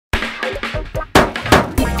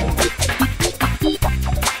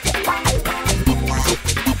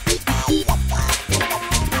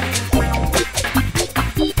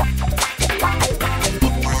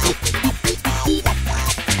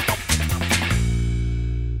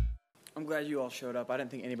glad you all showed up. I didn't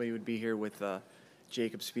think anybody would be here with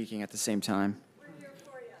Jacob speaking at the same time. We're here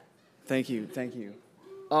for you. Thank you, thank you.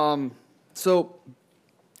 So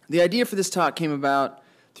the idea for this talk came about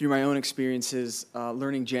through my own experiences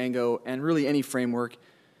learning Django and really any framework.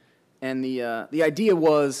 And the idea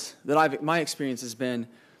was that my experience has been,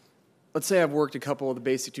 let's say I've worked a couple of the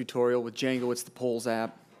basic tutorial with Django. It's the polls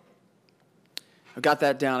app. I got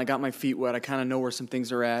that down. I got my feet wet. I kind of know where some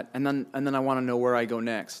things are at, and then I want to know where I go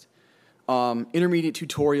next. Intermediate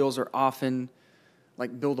tutorials are often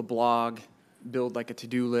like build a blog, build like a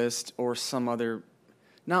to-do list, or some other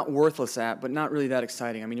not worthless app, but not really that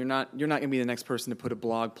exciting. I mean, you're not going to be the next person to put a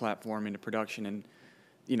blog platform into production, and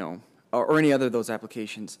or any other of those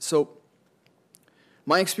applications. So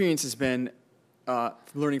my experience has been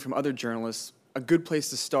learning from other journalists. A good place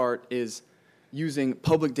to start is using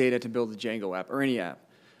public data to build a Django app or any app.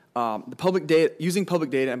 Using public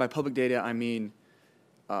data, and by public data I mean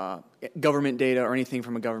government data or anything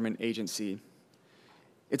from a government agency.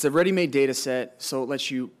 It's a ready-made data set, so it lets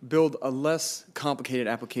you build a less complicated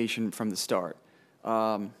application from the start.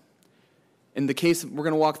 In the case, we're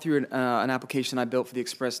going to walk through an application I built for the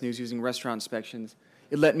Express News using restaurant inspections.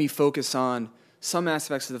 It let me focus on some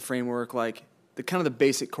aspects of the framework, like the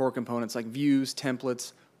basic core components, like views,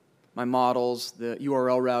 templates, my models, the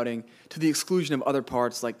URL routing, to the exclusion of other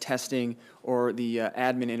parts like testing or the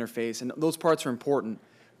admin interface. And those parts are important.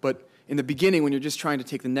 But in the beginning, when you're just trying to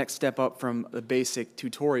take the next step up from the basic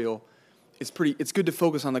tutorial, it's good to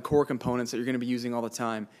focus on the core components that you're going to be using all the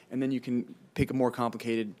time, and then you can pick a more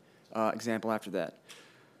complicated example after that.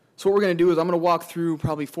 So what we're going to do is I'm going to walk through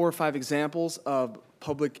probably 4 or 5 examples of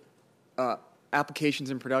public applications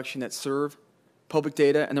in production that serve public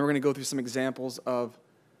data, and then we're going to go through some examples of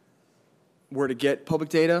where to get public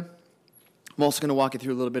data. I'm also going to walk you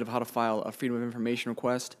through a little bit of how to file a Freedom of Information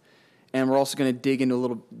request, and we're also going to dig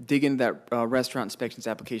into that restaurant inspections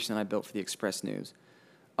application that I built for the Express News.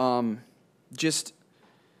 I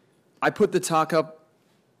put the talk up.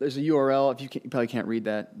 There's a URL. If you probably can't read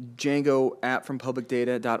that. Django App from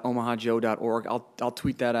publicdata.omahajoe.org. I'll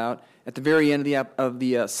tweet that out. At the very end of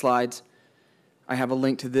the slides, I have a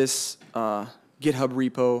link to this GitHub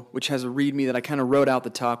repo, which has a README that I kind of wrote out the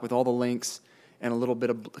talk with all the links and a little bit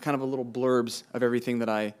of a little blurbs of everything that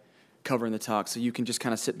I cover in the talk, so you can just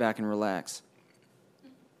kind of sit back and relax.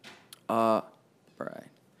 All right.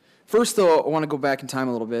 First, though, I want to go back in time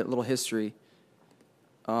a little history.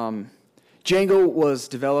 Django was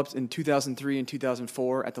developed in 2003 and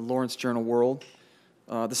 2004 at the Lawrence Journal World.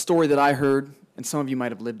 The story that I heard, and some of you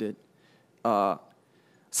might have lived it,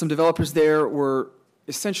 some developers there were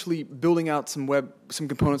essentially building out some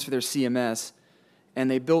components for their CMS, and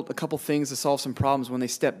they built a couple things to solve some problems. When they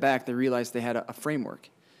stepped back, they realized they had a framework.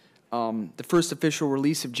 The first official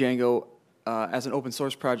release of Django as an open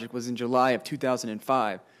source project was in July of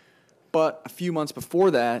 2005. But a few months before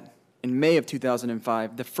that, in May of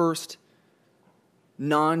 2005, the first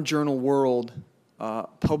non-journal world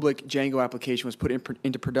public Django application was put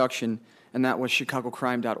into production, and that was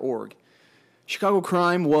chicagocrime.org. Chicago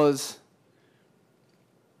Crime was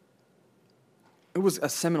a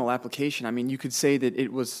seminal application. I mean, you could say that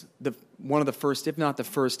it was one of the first, if not the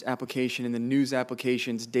first, application in the news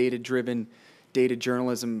applications, data-driven, data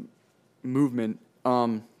journalism movement.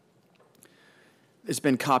 It's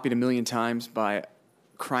been copied 1 million times by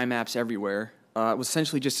crime apps everywhere. It was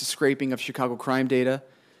essentially just a scraping of Chicago crime data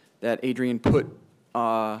that Adrian put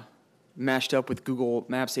mashed up with Google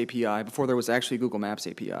Maps API before there was actually Google Maps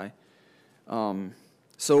API.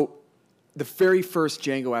 So the very first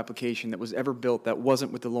Django application that was ever built that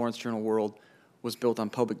wasn't with the Lawrence Journal World was built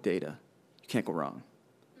on public data. You can't go wrong.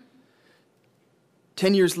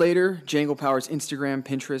 10 years later, Django powers Instagram,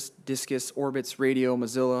 Pinterest, Disqus, Orbitz, Radio,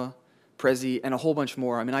 Mozilla, Prezi, and a whole bunch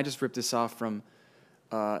more. I mean, I just ripped this off from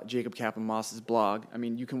Jacob Kaplan Moss's blog. I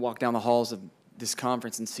mean, you can walk down the halls of this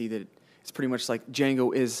conference and see that it's pretty much like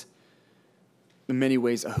Django is, in many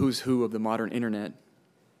ways, a who's who of the modern internet.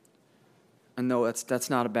 And no, that's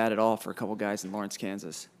not bad at all for a couple guys in Lawrence,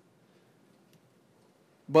 Kansas.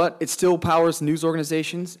 But it still powers news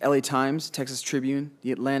organizations: LA Times, Texas Tribune,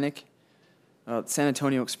 The Atlantic, San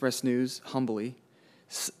Antonio Express News, humbly,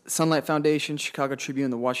 Sunlight Foundation, Chicago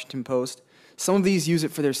Tribune, The Washington Post. Some of these use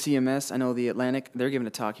it for their CMS. I know The Atlantic, they're giving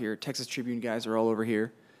a talk here. Texas Tribune guys are all over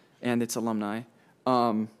here, and its alumni.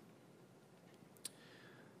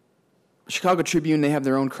 Chicago Tribune, they have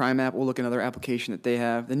their own crime app. We'll look at another application that they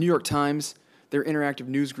have. The New York Times, their interactive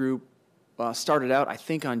news group, started out, I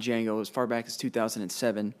think, on Django as far back as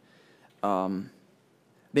 2007.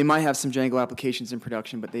 They might have some Django applications in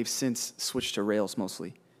production, but they've since switched to Rails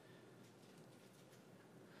mostly.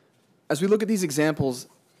 As we look at these examples,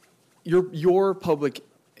 your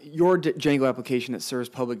Django application that serves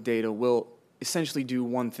public data will essentially do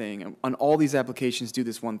one thing. On all these applications, do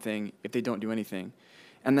this one thing if they don't do anything,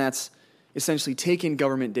 and that's essentially take in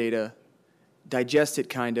government data, digest it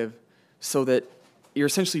kind of, so that you're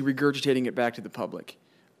essentially regurgitating it back to the public.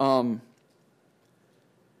 The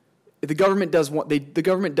government does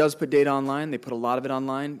put data online. They put a lot of it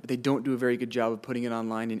online, but they don't do a very good job of putting it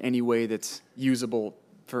online in any way that's usable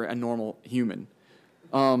for a normal human.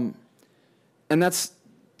 And that's,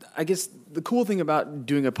 I guess, the cool thing about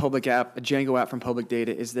doing a public app, a Django app from public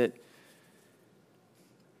data, is that,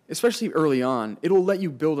 especially early on, it'll let you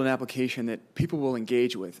build an application that people will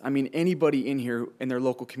engage with. I mean, anybody in here in their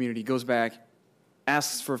local community goes back,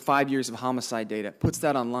 asks for 5 years of homicide data, puts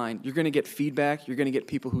that online. You're going to get feedback. You're going to get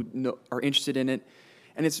people who are interested in it.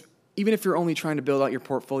 And it's, even if you're only trying to build out your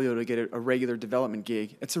portfolio to get a regular development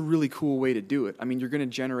gig, it's a really cool way to do it. I mean, you're going to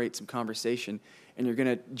generate some conversation, and you're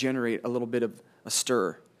going to generate a little bit of a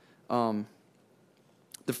stir.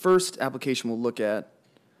 The first application we'll look at,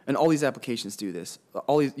 and all these applications do this.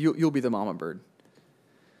 You'll be the mama bird.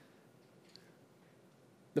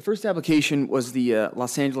 The first application was the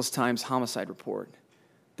Los Angeles Times homicide report.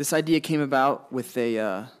 This idea came about with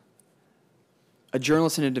a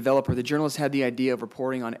journalist and a developer. The journalist had the idea of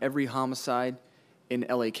reporting on every homicide in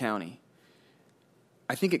LA County.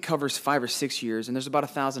 I think it covers 5 or 6 years, and there's about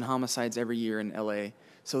 1,000 homicides every year in LA.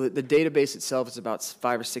 So the database itself is about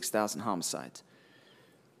 5,000 or 6,000 homicides.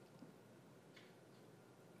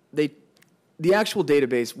 The actual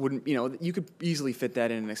database wouldn't, you could easily fit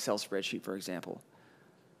that in an Excel spreadsheet, for example.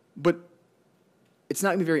 But it's not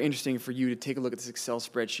going to be very interesting for you to take a look at this Excel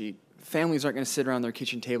spreadsheet. Families aren't going to sit around their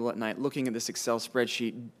kitchen table at night looking at this Excel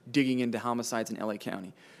spreadsheet, digging into homicides in LA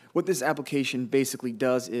County. What this application basically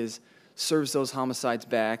does is serves those homicides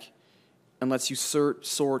back and lets you sort,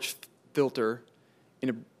 filter in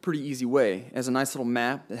a pretty easy way. It has a nice little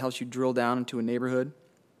map that helps you drill down into a neighborhood.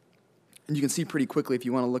 And you can see pretty quickly, if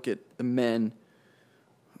you want to look at the men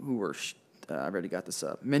who were, I've already got this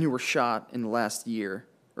up, men who were shot in the last year,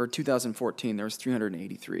 or 2014, there was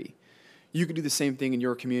 383. You could do the same thing in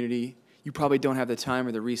your community. You probably don't have the time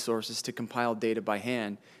or the resources to compile data by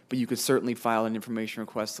hand, but you could certainly file an information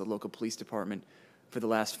request to the local police department for the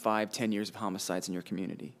last 5, 10 years of homicides in your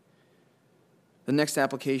community. The next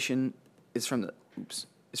application is from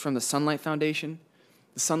the Sunlight Foundation.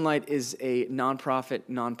 The Sunlight is a nonprofit,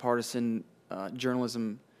 nonpartisan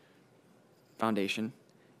journalism foundation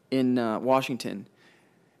in Washington.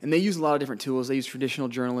 And they use a lot of different tools. They use traditional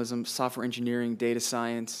journalism, software engineering, data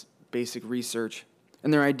science, basic research.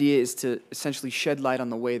 And their idea is to essentially shed light on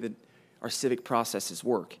the way that our civic processes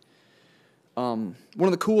work. One of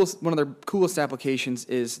their coolest applications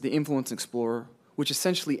is the Influence Explorer, which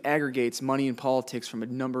essentially aggregates money in politics from a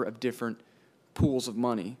number of different pools of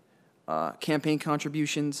money. Campaign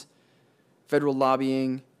contributions, federal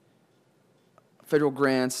lobbying, federal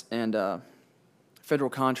grants, and federal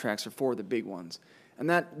contracts are 4 of the big ones. And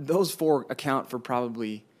those 4 account for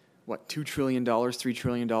probably, $2 trillion, $3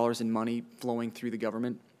 trillion in money flowing through the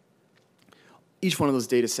government. Each one of those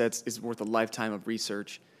data sets is worth a lifetime of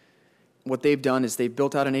research. What they've done is they've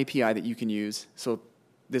built out an API that you can use. So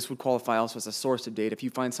this would qualify also as a source of data. If you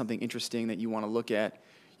find something interesting that you want to look at,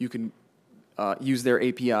 you can use their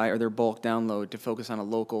API or their bulk download to focus on a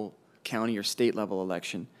local, county, or state level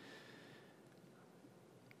election.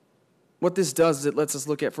 What this does is it lets us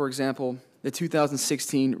look at, for example, the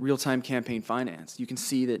 2016 real-time campaign finance. You can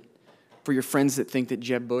see that for your friends that think that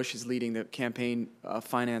Jeb Bush is leading the campaign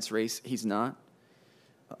finance race, he's not.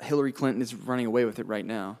 Hillary Clinton is running away with it right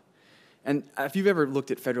now. And if you've ever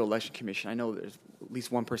looked at Federal Election Commission, I know there's at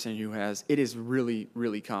least one person who has, it is really,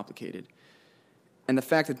 really complicated. And the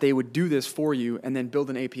fact that they would do this for you and then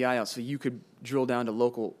build an API out so you could drill down to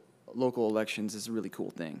local elections is a really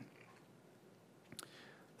cool thing.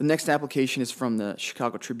 The next application is from the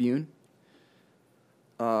Chicago Tribune.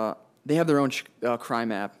 They have their own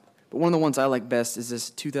crime app, but one of the ones I like best is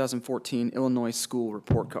this 2014 Illinois School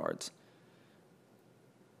Report Cards.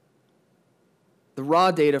 The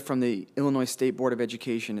raw data from the Illinois State Board of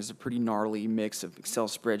Education is a pretty gnarly mix of Excel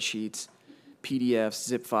spreadsheets, PDFs,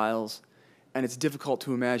 zip files, and it's difficult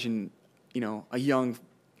to imagine, a young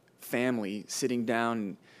family sitting down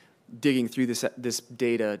and digging through this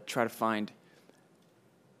data, try to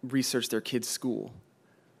research their kid's school.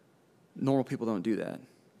 Normal people don't do that.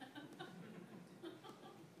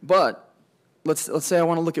 But let's say I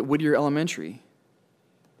want to look at Whittier Elementary.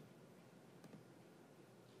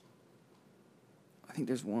 I think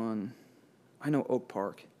there's one. I know Oak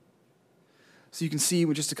Park. So you can see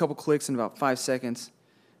with just a couple clicks in about 5 seconds,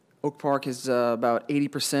 Oak Park is about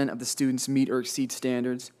 80% of the students meet or exceed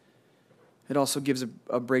standards. It also gives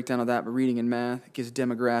a breakdown of that, reading and math. It gives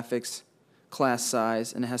demographics, class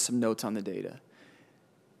size, and it has some notes on the data.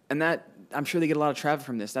 And that, I'm sure they get a lot of traffic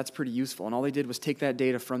from this. That's pretty useful. And all they did was take that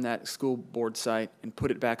data from that school board site and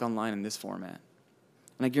put it back online in this format.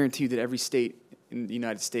 And I guarantee you that every state in the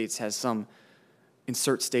United States has some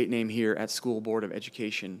insert state name here at School Board of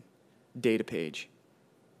Education data page.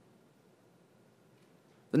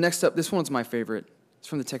 The next up, this one's my favorite. It's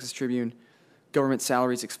from the Texas Tribune, Government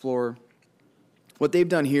Salaries Explorer. What they've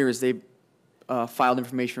done here is they've filed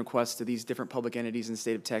information requests to these different public entities in the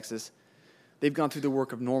state of Texas. They've gone through the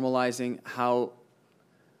work of normalizing how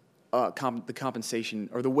the compensation,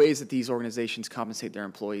 or the ways that these organizations compensate their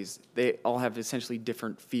employees. They all have essentially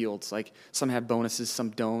different fields. Like some have bonuses,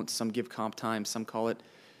 some don't, some give comp time, some call it,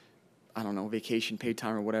 I don't know, vacation, paid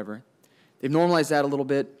time, or whatever. They've normalized that a little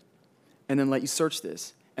bit and then let you search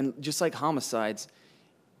this. And just like homicides,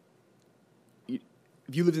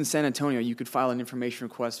 if you lived in San Antonio, you could file an information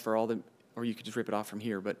request for all the, or you could just rip it off from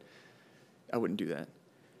here, but I wouldn't do that.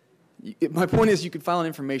 My point is you could file an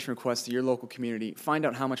information request to your local community, find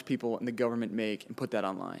out how much people in the government make, and put that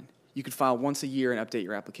online. You could file once a year and update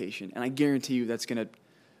your application, and I guarantee you that's going to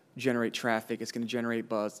generate traffic, it's going to generate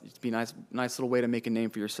buzz, it's going to be a nice little way to make a name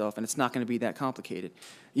for yourself, and it's not going to be that complicated.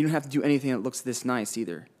 You don't have to do anything that looks this nice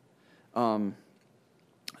either.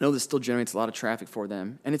 I know this still generates a lot of traffic for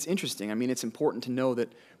them, and it's interesting. I mean, it's important to know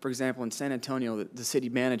that, for example, in San Antonio, the city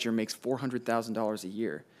manager makes $400,000 a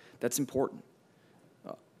year. That's important.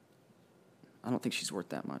 I don't think she's worth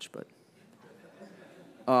that much, but.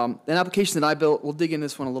 An application that I built, we'll dig in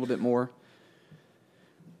this one a little bit more.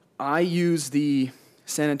 I use the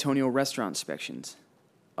San Antonio restaurant inspections.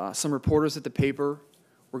 Some reporters at the paper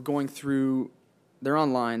were going through, they're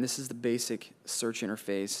online, this is the basic search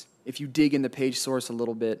interface. If you dig in the page source a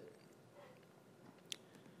little bit,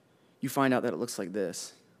 you find out that it looks like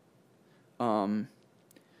this. Some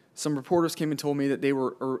reporters came and told me that they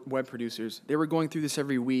were, or web producers, they were going through this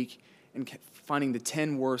every week and finding the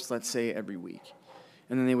 10 worst, let's say, every week.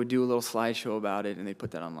 And then they would do a little slideshow about it, and they'd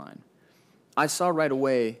put that online. I saw right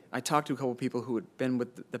away, I talked to a couple people who had been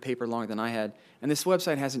with the paper longer than I had, and this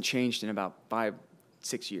website hasn't changed in about 5,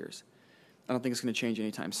 6 years. I don't think it's going to change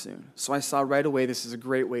anytime soon. So I saw right away this is a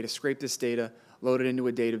great way to scrape this data, load it into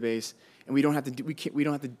a database, and we don't have to we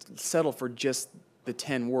don't have to settle for just the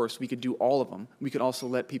 10 worst. We could do all of them. We could also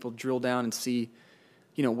let people drill down and see,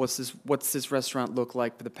 you know, what's this restaurant look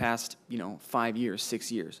like for the past, 5 years,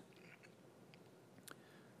 6 years.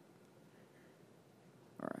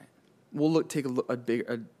 All right, we'll take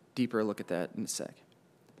a deeper look at that in a sec.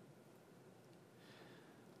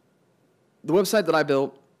 The website that I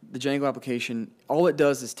built, the Django application, all it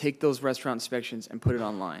does is take those restaurant inspections and put it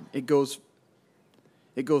online. It goes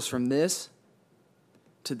from this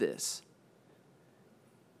to this.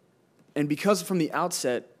 And because from the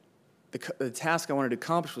outset, the task I wanted to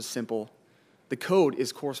accomplish was simple, the code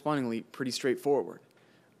is correspondingly pretty straightforward.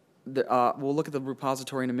 We'll look at the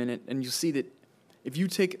repository in a minute, and you'll see that if you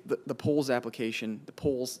take the polls application,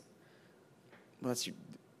 well, that's your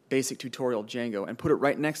basic tutorial Django, and put it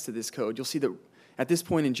right next to this code, you'll see that at this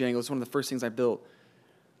point in Django, it's one of the first things I built.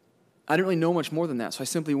 I didn't really know much more than that, so I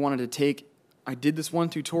simply wanted to I did this one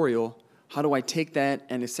tutorial, how do I take that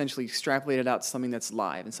and essentially extrapolate it out to something that's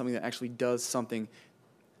live and something that actually does something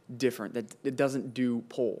different, that it doesn't do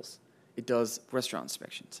polls. It does restaurant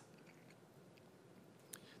inspections.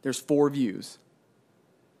 There's 4 views.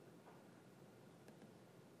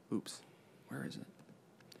 Oops, where is it?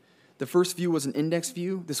 The first view was an index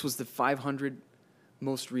view. This was the 500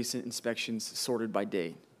 most recent inspections sorted by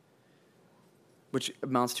date, which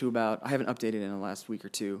amounts to about, I haven't updated it in the last week or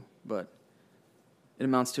two, but it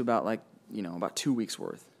amounts to about about 2 weeks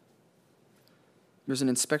worth. There's an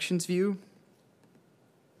inspections view.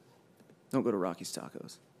 Don't go to Rocky's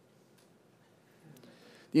Tacos.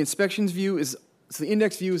 The inspections view so the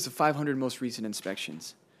index view is the 500 most recent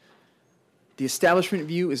inspections. The establishment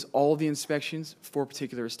view is all the inspections for a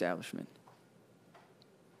particular establishment.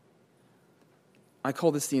 I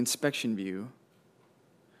call this the inspection view,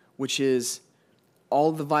 which is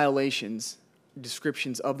all the violations,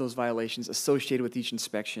 descriptions of those violations associated with each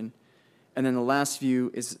inspection. And then the last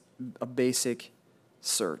view is a basic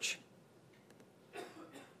search.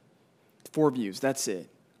 4 views, that's it.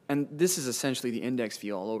 And this is essentially the index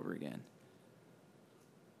view all over again.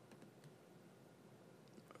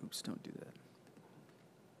 Oops, don't do that.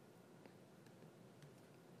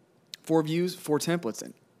 4 views, 4 templates.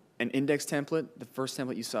 An index template, the first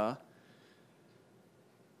template you saw,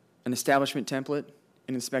 an establishment template,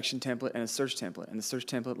 an inspection template, and a search template. And the search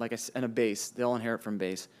template, and a base, they all inherit from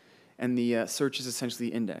base. And the search is essentially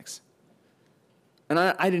the index. And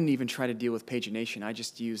I didn't even try to deal with pagination. I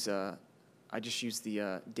just use the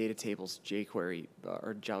data tables jQuery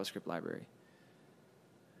or JavaScript library.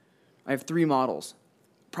 I have 3 models.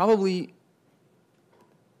 Probably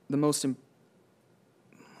the most here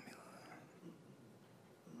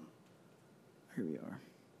we are.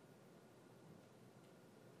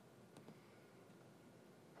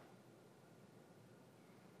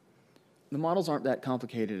 The models aren't that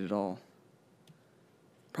complicated at all.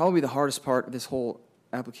 Probably the hardest part of this whole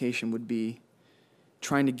application would be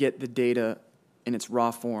trying to get the data in its raw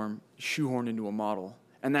form shoehorned into a model.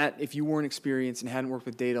 And that, if you weren't experienced and hadn't worked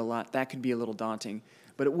with data a lot, that could be a little daunting.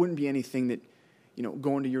 But it wouldn't be anything that,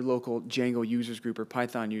 going to your local Django users group or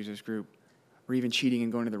Python users group, or even cheating and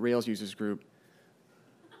going to the Rails users group.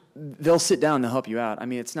 They'll sit down and they'll help you out. I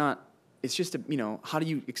mean, it's just how do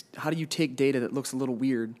you take data that looks a little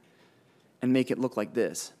weird and make it look like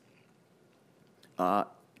this?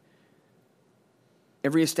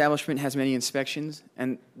 Every establishment has many inspections,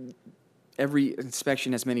 and every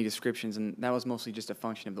inspection has many descriptions, and that was mostly just a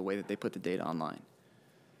function of the way that they put the data online.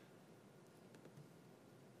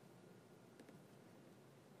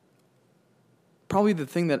 Probably the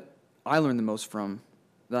thing that I learned the most from,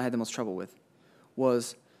 that I had the most trouble with,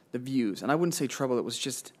 was the views. And I wouldn't say trouble, it was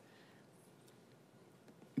just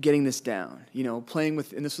getting this down, playing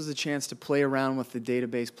with, and this was a chance to play around with the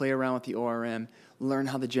database, play around with the ORM, learn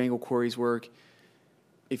how the Django queries work.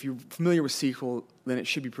 If you're familiar with SQL, then it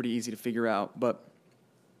should be pretty easy to figure out. But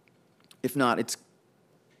if not,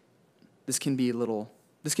 this can be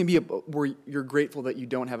where you're grateful that you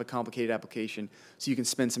don't have a complicated application, so you can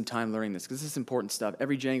spend some time learning this, because this is important stuff.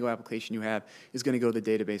 Every Django application you have is going to go to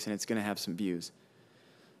the database, and it's going to have some views.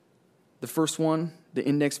 The first one, the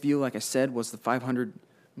index view, like I said, was the 500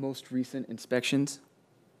 most recent inspections.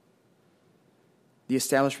 The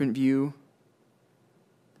establishment view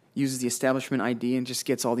uses the establishment ID and just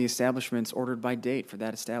gets all the establishments ordered by date for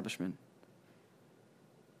that establishment.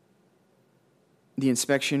 The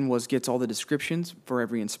inspection gets all the descriptions for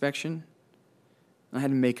every inspection. I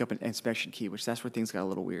had to make up an inspection key, that's where things got a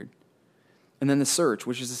little weird. And then the search,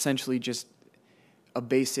 which is essentially just a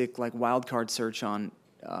basic wildcard search on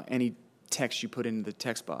any text you put into the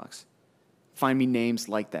text box. Find me names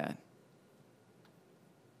like that.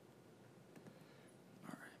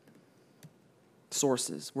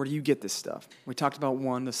 Sources. Where do you get this stuff? We talked about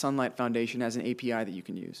one, the Sunlight Foundation has an API that you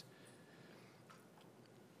can use.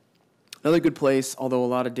 Another good place, although a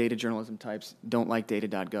lot of data journalism types don't like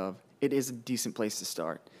data.gov, it is a decent place to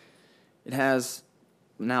start. It has,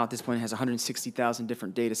 now at this point, it has 160,000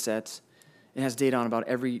 different data sets. It has data on about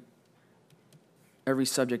every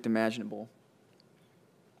subject imaginable.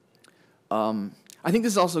 I think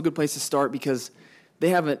this is also a good place to start because they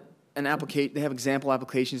have they have example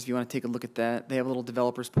applications if you want to take a look at that. They have a little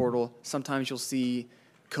developers portal. Sometimes you'll see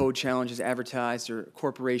code challenges advertised or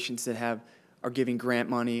corporations that are giving grant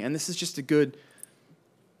money. And this is just a good,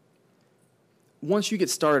 once you get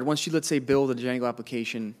started, once you, let's say, build a Django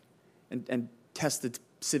application and test the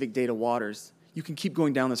civic data waters, you can keep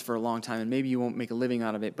going down this for a long time, and maybe you won't make a living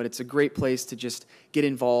out of it, but it's a great place to just get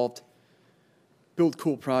involved, build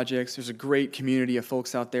cool projects. There's a great community of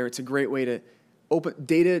folks out there. It's a great way to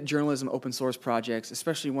data journalism open source projects,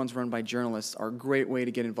 especially ones run by journalists, are a great way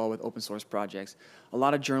to get involved with open source projects. A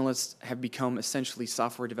lot of journalists have become essentially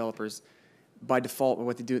software developers by default with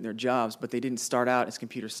what they do in their jobs, but they didn't start out as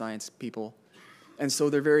computer science people. And so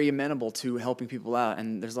they're very amenable to helping people out.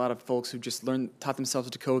 And there's a lot of folks who just taught themselves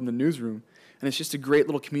to code in the newsroom. And it's just a great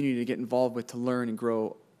little community to get involved with, to learn and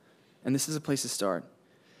grow. And this is a place to start.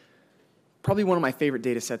 Probably one of my favorite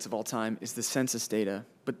data sets of all time is the census data.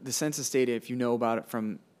 But the census data, if you know about it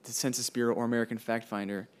from the Census Bureau or American Fact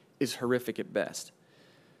Finder, is horrific at best.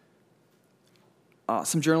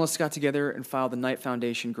 Some journalists got together and filed the Knight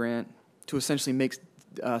Foundation grant to essentially make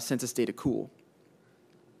census data cool.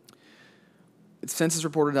 It's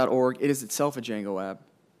censusreporter.org. It is itself a Django app,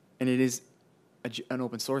 and it is an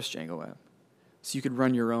open source Django app. So you could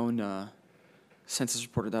run your own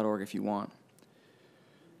censusreporter.org if you want.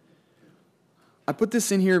 I put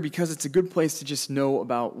this in here because it's a good place to just know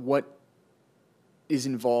about what is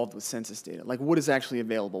involved with census data. Like, what is actually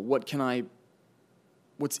available? What's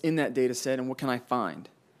in that data set, and what can I find?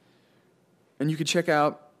 And you can check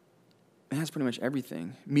out, it has pretty much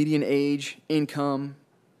everything. Median age, income,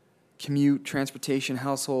 commute, transportation,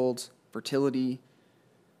 households, fertility,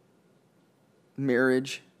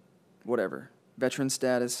 marriage, whatever, veteran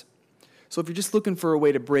status. So if you're just looking for a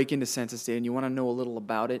way to break into census data and you want to know a little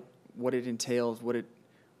about it, what it entails, what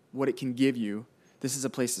it can give you, this is a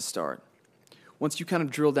place to start. Once you kind of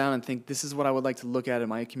drill down and think, this is what I would like to look at in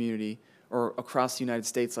my community, or across the United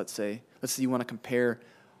States, let's say. Let's say you want to compare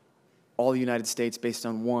all the United States based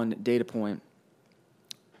on one data point.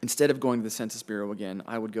 Instead of going to the Census Bureau again,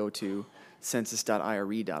 I would go to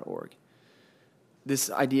census.ire.org. This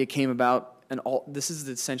idea came about, and this is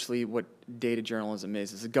essentially what data journalism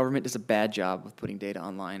is the government does a bad job of putting data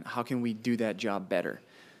online. How can we do that job better?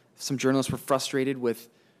 Some journalists were frustrated with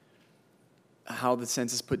how the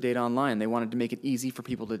census put data online. They wanted to make it easy for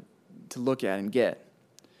people to look at and get.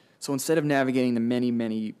 So instead of navigating the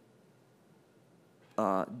many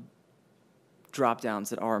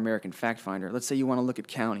drop-downs that are American Fact Finder, let's say you want to look at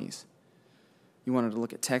counties. You wanted to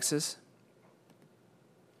look at Texas.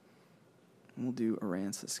 And we'll do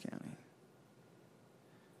Aransas County.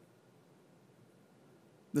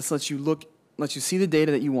 This lets you see the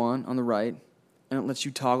data that you want on the right, and it lets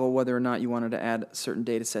you toggle whether or not you wanted to add certain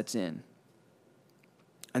data sets in.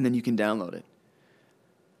 And then you can download it.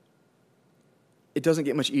 It doesn't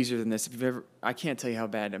get much easier than this. I can't tell you how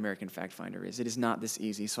bad American Fact Finder is. It is not this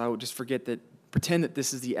easy. So I would just pretend that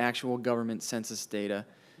this is the actual government census data,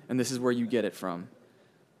 and this is where you get it from.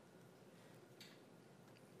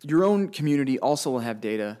 Your own community also will have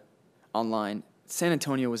data online. San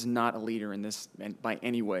Antonio is not a leader in this by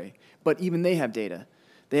any way, but even they have data.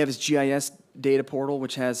 They have this GIS data portal,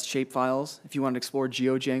 which has shapefiles. If you want to explore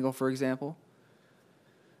GeoDjango, for example.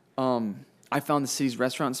 I found the city's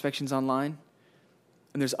restaurant inspections online,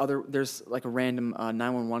 and there's like a random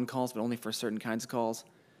 911 calls, but only for certain kinds of calls.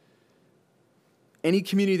 Any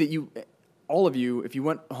community that all of you, if you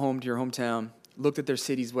went home to your hometown, looked at their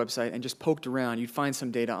city's website and just poked around, you'd find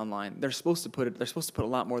some data online. They're supposed to put a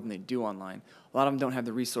lot more than they do online. A lot of them don't have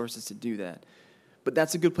the resources to do that. But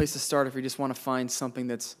that's a good place to start if you just want to find something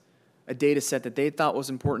that's a data set that they thought was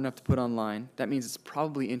important enough to put online. That means it's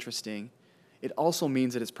probably interesting. It also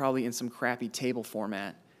means that it's probably in some crappy table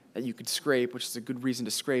format that you could scrape, which is a good reason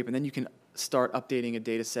to scrape, and then you can start updating a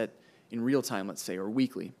data set in real time, let's say, or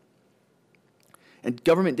weekly. And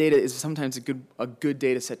government data is sometimes a good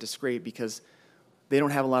data set to scrape because they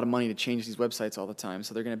don't have a lot of money to change these websites all the time,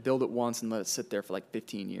 so they're going to build it once and let it sit there for like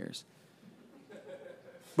 15 years.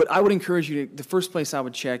 But I would encourage you the first place I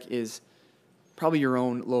would check is probably your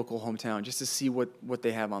own local hometown, just to see what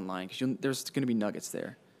they have online, because there's going to be nuggets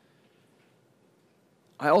there.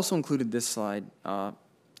 I also included this slide.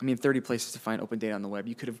 30 places to find open data on the web.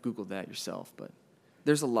 You could have Googled that yourself, but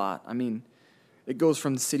there's a lot. It goes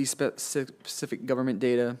from the city-specific government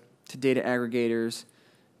data to data aggregators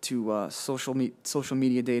to social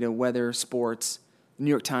media data, weather, sports. The New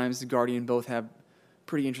York Times, The Guardian both have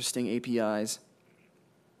pretty interesting APIs.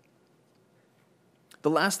 The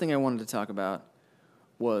last thing I wanted to talk about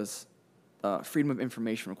was freedom of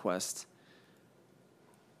information requests.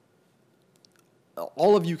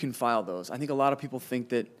 All of you can file those. I think a lot of people think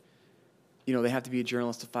that they have to be a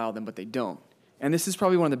journalist to file them, but they don't. And this is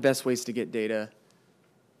probably one of the best ways to get data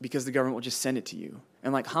because the government will just send it to you.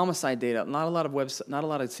 And like homicide data, not a lot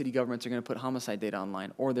of city governments are going to put homicide data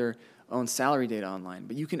online or their own salary data online,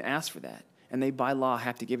 but you can ask for that, and they by law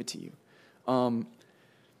have to give it to you.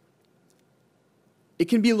 It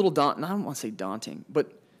can be a little daunting. I don't want to say daunting,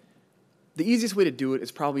 but the easiest way to do it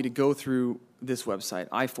is probably to go through this website,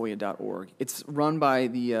 ifoia.org. It's run by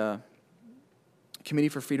the Committee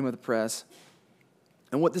for Freedom of the Press,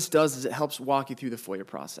 and what this does is it helps walk you through the FOIA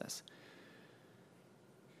process.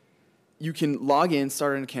 You can log in,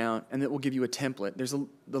 start an account, and it will give you a template. There's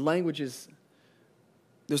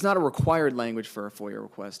not a required language for a FOIA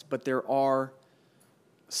request, but there are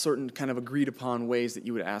certain kind of agreed upon ways that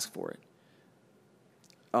you would ask for it.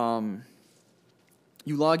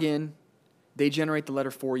 You log in, they generate the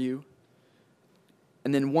letter for you,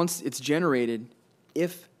 and then once it's generated,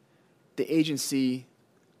 if the agency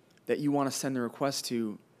that you want to send the request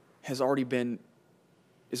to is already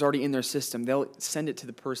in their system, they'll send it to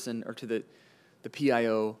the person or to the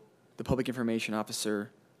PIO, the Public Information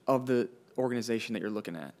Officer of the organization that you're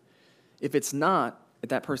looking at. If it's not, if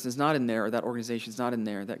that person is not in there or that organization is not in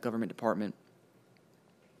there, that government department,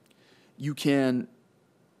 you can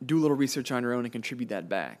do a little research on your own and contribute that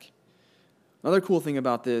back. Another cool thing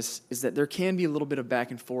about this is that there can be a little bit of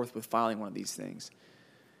back and forth with filing one of these things.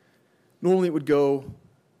 Normally it would go,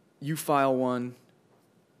 you file one,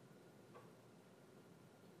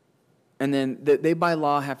 and then they by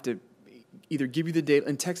law have to either give you the date.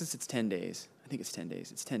 In Texas, it's 10 days. I think it's 10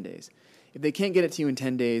 days. It's 10 days. If they can't get it to you in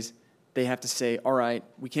 10 days, they have to say, all right,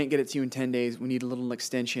 we can't get it to you in 10 days. We need a little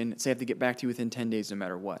extension. So they have to get back to you within 10 days no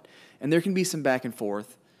matter what. And there can be some back and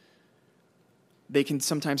forth. They can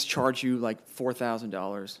sometimes charge you like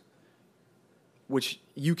 $4,000, which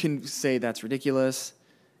you can say that's ridiculous,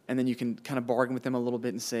 and then you can kind of bargain with them a little bit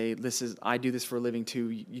and say, I do this for a living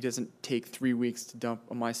too. It doesn't take 3 weeks to dump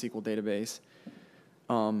a MySQL database.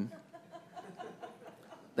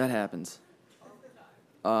 That happens.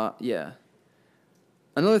 Yeah.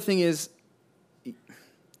 Another thing is,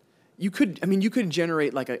 you could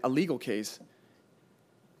generate like a legal case.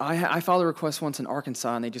 I filed a request once in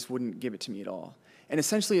Arkansas, and they just wouldn't give it to me at all. And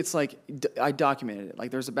essentially, it's like I documented it.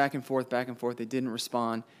 Like there's a back and forth. They didn't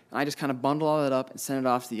respond, and I just kind of bundled all that up and sent it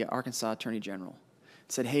off to the Arkansas Attorney General.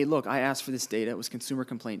 Said, hey, look, I asked for this data. It was consumer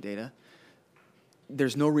complaint data.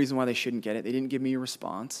 There's no reason why they shouldn't get it. They didn't give me a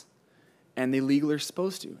response, and they legally are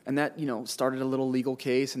supposed to. And that started a little legal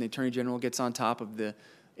case, and the Attorney General gets on top of the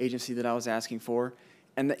agency that I was asking for,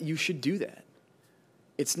 and that you should do that.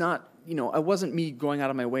 It's not, it wasn't me going out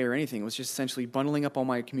of my way or anything. It was just essentially bundling up all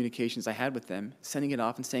my communications I had with them, sending it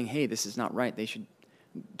off and saying, hey, this is not right.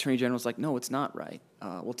 Attorney General's like, no, it's not right.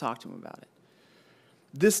 We'll talk to him about it.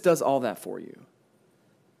 This does all that for you.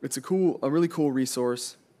 It's a really cool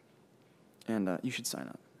resource, and you should sign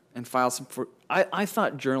up and file some for. I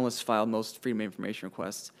thought journalists filed most Freedom of Information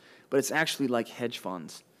requests, but it's actually like hedge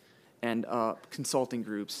funds and consulting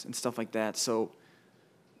groups and stuff like that. So,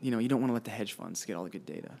 you don't want to let the hedge funds get all the good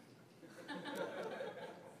data.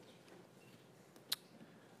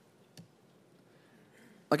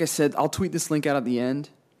 Like I said, I'll tweet this link out at the end.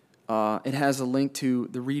 It has a link to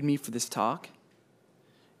the README for this talk,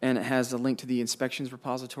 and it has a link to the inspections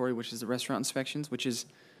repository, which is the restaurant inspections, which is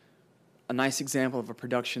a nice example of a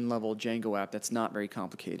production-level Django app that's not very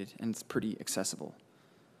complicated, and it's pretty accessible.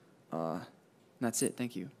 And that's it.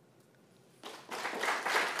 Thank you.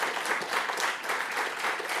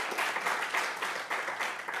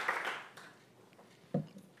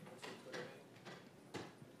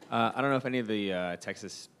 I don't know if any of the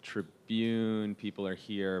Texas Tribune people are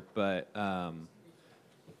here, but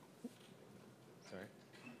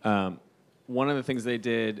one of the things they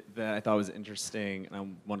did that I thought was interesting, and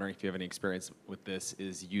I'm wondering if you have any experience with this,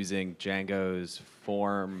 is using Django's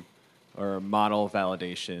form or model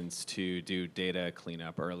validations to do data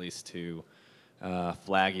cleanup, or at least to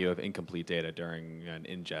flag you of incomplete data during an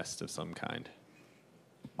ingest of some kind.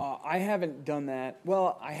 I haven't done that.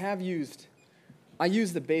 Well, I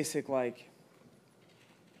use the basic, I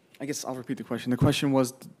guess I'll repeat the question. The question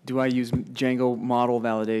was, do I use Django model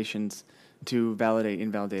validations to validate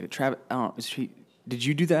invalidated? Travis, did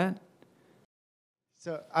you do that?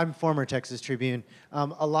 So I'm former Texas Tribune.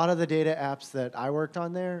 A lot of the data apps that I worked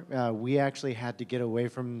on there, we actually had to get away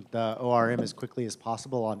from the ORM as quickly as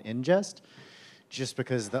possible on ingest, just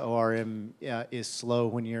because the ORM is slow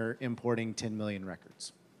when you're importing 10 million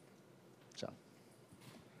records. So.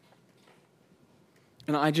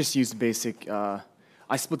 And I just used basic, I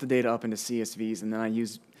split the data up into CSVs, and then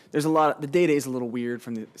the data is a little weird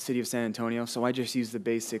from the city of San Antonio, so I just use the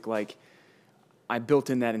basic, I built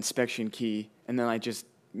in that inspection key, and then I just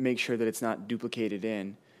make sure that it's not duplicated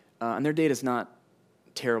in. And their data's not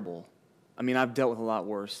terrible. I mean, I've dealt with a lot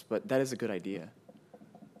worse, but that is a good idea.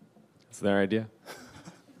 It's their idea.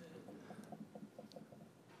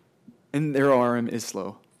 And their ORM is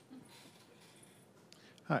slow.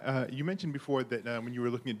 Hi, you mentioned before that when you were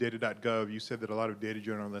looking at data.gov, you said that a lot of data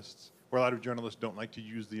journalists, or a lot of journalists don't like to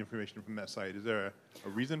use the information from that site. Is there a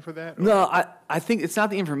reason for that? Or? No, I think it's not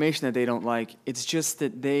the information that they don't like. It's just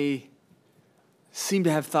that they seem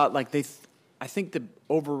to have thought I think the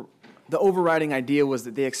overriding idea was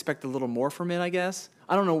that they expect a little more from it, I guess.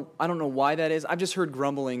 I don't know why that is. I've just heard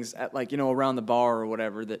grumblings at around the bar or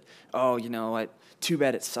whatever that, too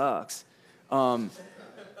bad it sucks.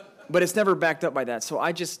 But it's never backed up by that. So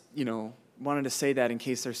I just, wanted to say that in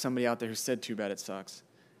case there's somebody out there who said too bad it sucks.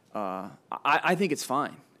 I think it's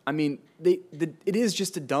fine. I mean, it is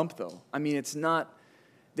just a dump, though. I mean, it's not,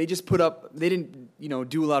 they just put up, they didn't,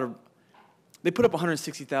 do a lot of, they put up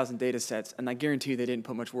 160,000 data sets, and I guarantee you they didn't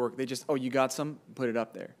put much work. They just, you got some, put it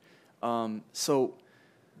up there. So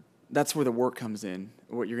that's where the work comes in,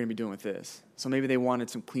 what you're going to be doing with this. So maybe they wanted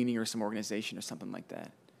some cleaning or some organization or something like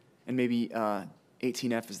that. And maybe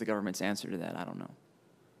 18F is the government's answer to that. I don't know.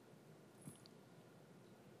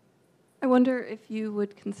 I wonder if you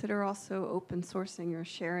would consider also open sourcing or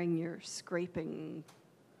sharing your scraping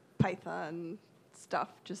Python stuff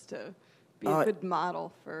just to be a good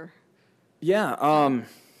model for... Yeah,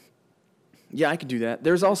 yeah, I could do that.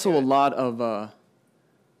 There's also a lot of,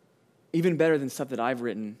 even better than stuff that I've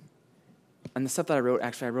written, and the stuff that I wrote,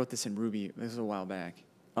 actually I wrote this in Ruby. This was a while back.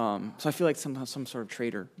 So I feel like some sort of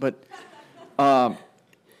traitor. But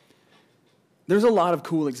there's a lot of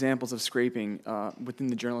cool examples of scraping within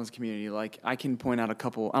the journalism community. Like I can point out a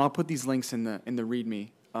couple, and I'll put these links in the README.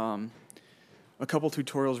 a couple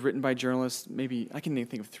tutorials written by journalists, maybe I can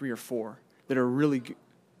think of 3 or 4 that are really good.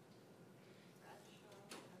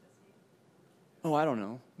 Oh, I don't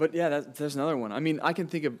know. But yeah, there's another one. I mean, I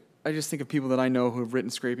just think of people that I know who have written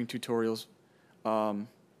scraping tutorials from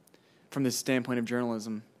the standpoint of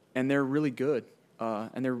journalism, and they're really good.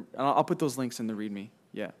 And I'll put those links in the README.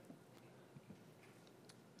 Yeah.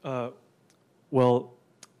 Well,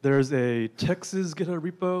 there's a Texas GitHub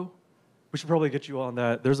repo. We should probably get you on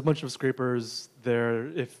that. There's a bunch of scrapers there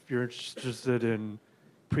if you're interested in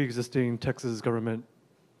pre-existing Texas government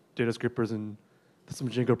data scrapers, and there's some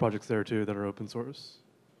Django projects there too that are open source.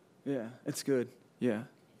 Yeah, it's good. Yeah.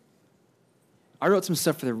 I wrote some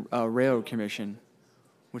stuff for the Railroad Commission,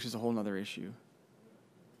 which is a whole other issue.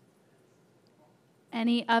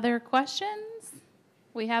 Any other questions?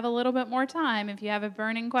 We have a little bit more time. If you have a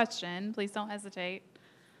burning question, please don't hesitate.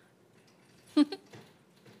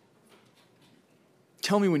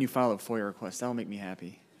 Tell me when you file a FOIA request. That'll make me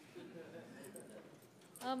happy.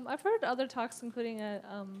 I've heard other talks, including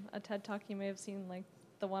a TED talk you may have seen, like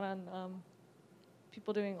the one on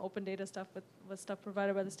people doing open data stuff with stuff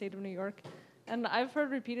provided by the state of New York. And I've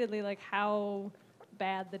heard repeatedly like how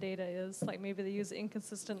bad the data is. Like maybe they use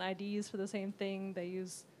inconsistent IDs for the same thing. They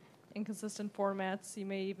use inconsistent formats. You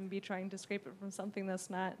may even be trying to scrape it from something that's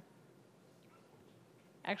not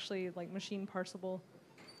actually like machine parsable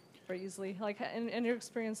very easily. Like in your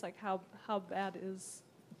experience, like how bad is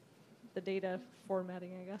the data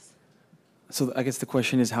formatting, I guess? So I guess the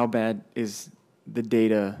question is, how bad is the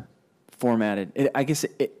data formatted? I guess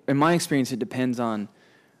in my experience, it depends on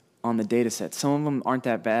the data set. Some of them aren't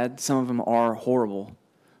that bad. Some of them are horrible.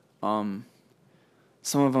 Some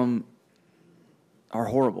of them are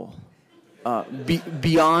horrible,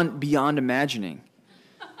 beyond imagining.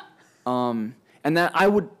 And that I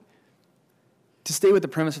would, to stay with the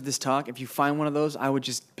premise of this talk, if you find one of those, I would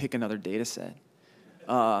just pick another data set.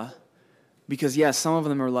 Because yeah, some of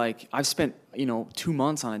them are like, I've spent 2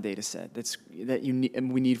 months on a data set we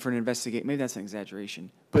need for an investigation. Maybe that's an exaggeration,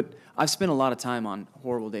 but I've spent a lot of time on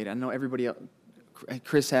horrible data. I know everybody else,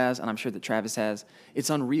 Chris has, and I'm sure that Travis has. It's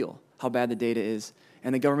unreal how bad the data is,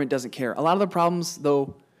 and the government doesn't care. A lot of the problems,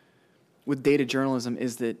 though, with data journalism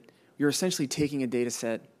is that you're essentially taking a data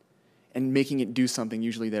set and making it do something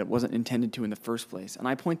usually that it wasn't intended to in the first place. And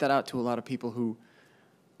I point that out to a lot of people who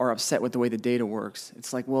are upset with the way the data works.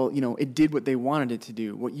 It's like, well, it did what they wanted it to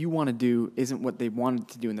do. What you want to do isn't what they wanted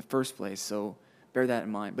to do in the first place, so bear that in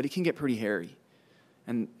mind. But it can get pretty hairy,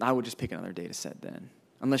 and I would just pick another data set then,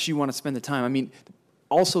 unless you want to spend the time. I mean,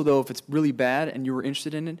 also, though, if it's really bad and you were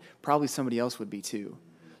interested in it, probably somebody else would be too.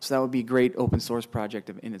 So that would be a great open source project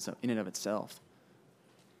in and of itself.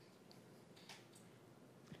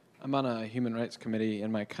 I'm on a human rights committee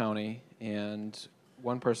in my county, and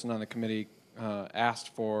one person on the committee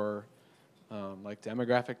asked for like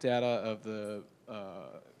demographic data of the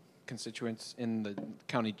constituents in the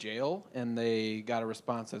county jail, and they got a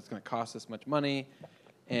response that it's going to cost this much money,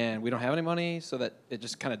 and we don't have any money, so that it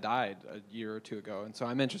just kind of died a year or two ago. And so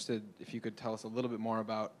I'm interested if you could tell us a little bit more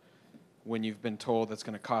about when you've been told that's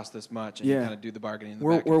going to cost this much, and you kind of do the bargaining.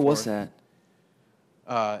 Where was that?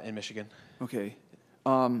 In Michigan. Okay.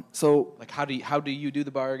 So like how do you do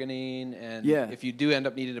the bargaining, and if you do end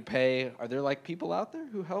up needing to pay, are there like people out there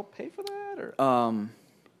who help pay for that, or?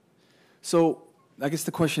 So I guess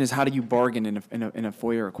the question is, how do you bargain in a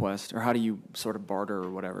FOIA request, or how do you sort of barter or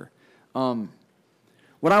whatever?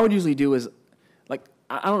 What I would usually do is, like,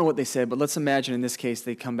 I don't know what they said, but let's imagine in this case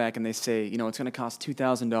they come back and they say, it's going to cost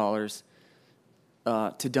 $2,000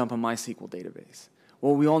 to dump a MySQL database.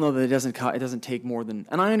 Well, we all know that it doesn't take more than,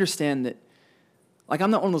 and I understand that. Like,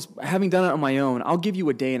 I'm not one of those, having done it on my own, I'll give you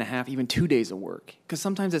a day and a half, even 2 days of work. Because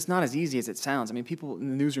sometimes it's not as easy as it sounds. I mean, people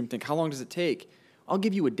in the newsroom think, how long does it take? I'll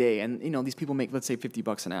give you a day. And, these people make, let's say,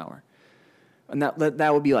 $50 an hour. And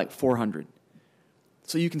that would be like 400.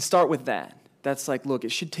 So you can start with that. That's like, look,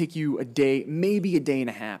 it should take you a day, maybe a day and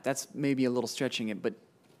a half. That's maybe a little stretching it. But,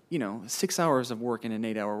 6 hours of work in an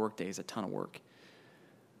 8-hour workday is a ton of work.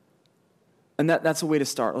 And that's a way to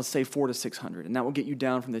start. Let's say 400 to 600. And that will get you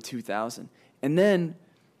down from the 2,000. And then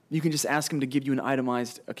you can just ask them to give you an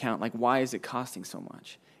itemized account, like, why is it costing so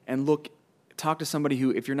much? And talk to somebody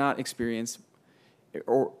who, if you're not experienced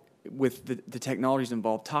or with the technologies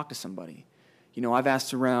involved, talk to somebody. I've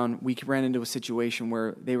asked around, we ran into a situation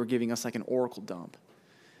where they were giving us like an Oracle dump.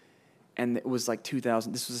 And it was like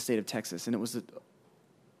 2,000, this was the state of Texas, and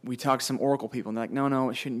we talked to some Oracle people, and they're like,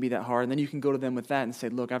 no, it shouldn't be that hard. And then you can go to them with that and say,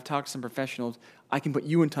 look, I've talked to some professionals, I can put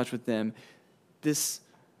you in touch with them. This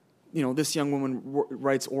young woman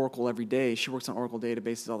writes Oracle every day. She works on Oracle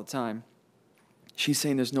databases all the time. She's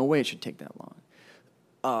saying there's no way it should take that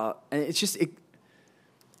long. And it's just,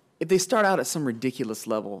 if they start out at some ridiculous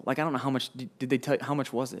level, like I don't know how much did they tell you, how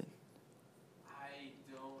much was it? I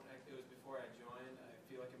don't. It was before I joined. I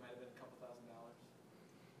feel like it might have been a couple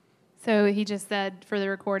 $1,000s. So he just said for the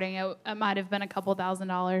recording, it might have been a couple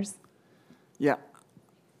 $1,000s. Yeah.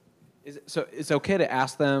 So it's okay to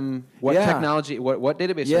ask them what Yeah. technology, what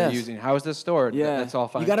database are Yes. you using? How is this stored? Yeah. That's all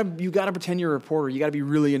fine. You gotta pretend you're a reporter. You gotta be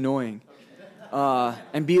really annoying,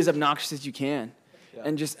 and be as obnoxious as you can. Yeah.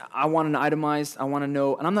 And just, I want an itemized. I want to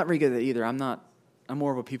know, and I'm not very good at that either. I'm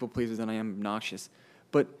more of a people pleaser than I am obnoxious.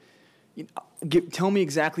 But tell me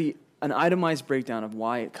exactly an itemized breakdown of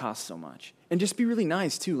why it costs so much, and just be really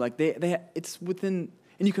nice too. Like it's within,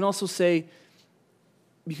 and you can also say.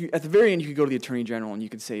 At the very end, you could go to the Attorney General and you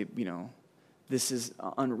could say, this is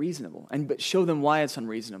unreasonable, but show them why it's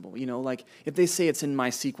unreasonable. Like if they say it's in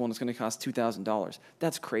MySQL and it's going to cost $2,000,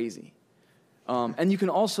 that's crazy. And you can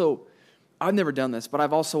also, I've never done this, but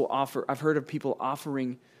I've heard of people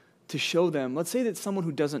offering to show them. Let's say that someone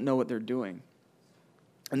who doesn't know what they're doing,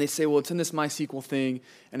 and they say, well, it's in this MySQL thing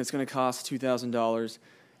and it's going to cost $2,000.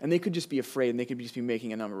 And they could just be afraid, and they could just be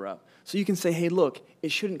making a number up. So you can say, hey, look,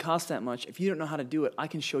 it shouldn't cost that much. If you don't know how to do it, I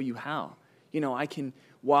can show you how. I can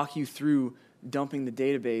walk you through dumping the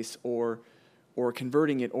database or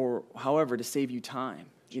converting it or however to save you time.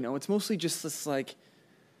 It's mostly just this like,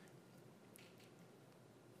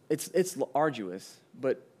 it's arduous,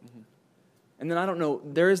 but, and then I don't know,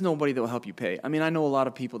 there is nobody that will help you pay. I mean, I know a lot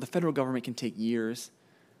of people, the federal government can take years.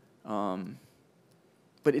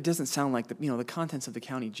 But it doesn't sound like the contents of the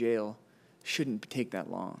county jail shouldn't take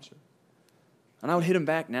that long. Sure. And I would hit them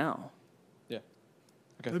back now. Yeah.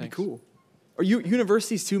 Okay. That'd thanks. be cool. Or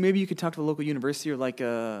universities too. Maybe you could talk to a local university or like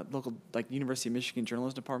a local University of Michigan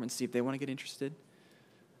journalism department, see if they want to get interested.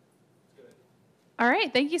 All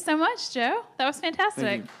right. Thank you so much, Joe. That was fantastic.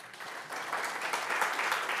 Thank you.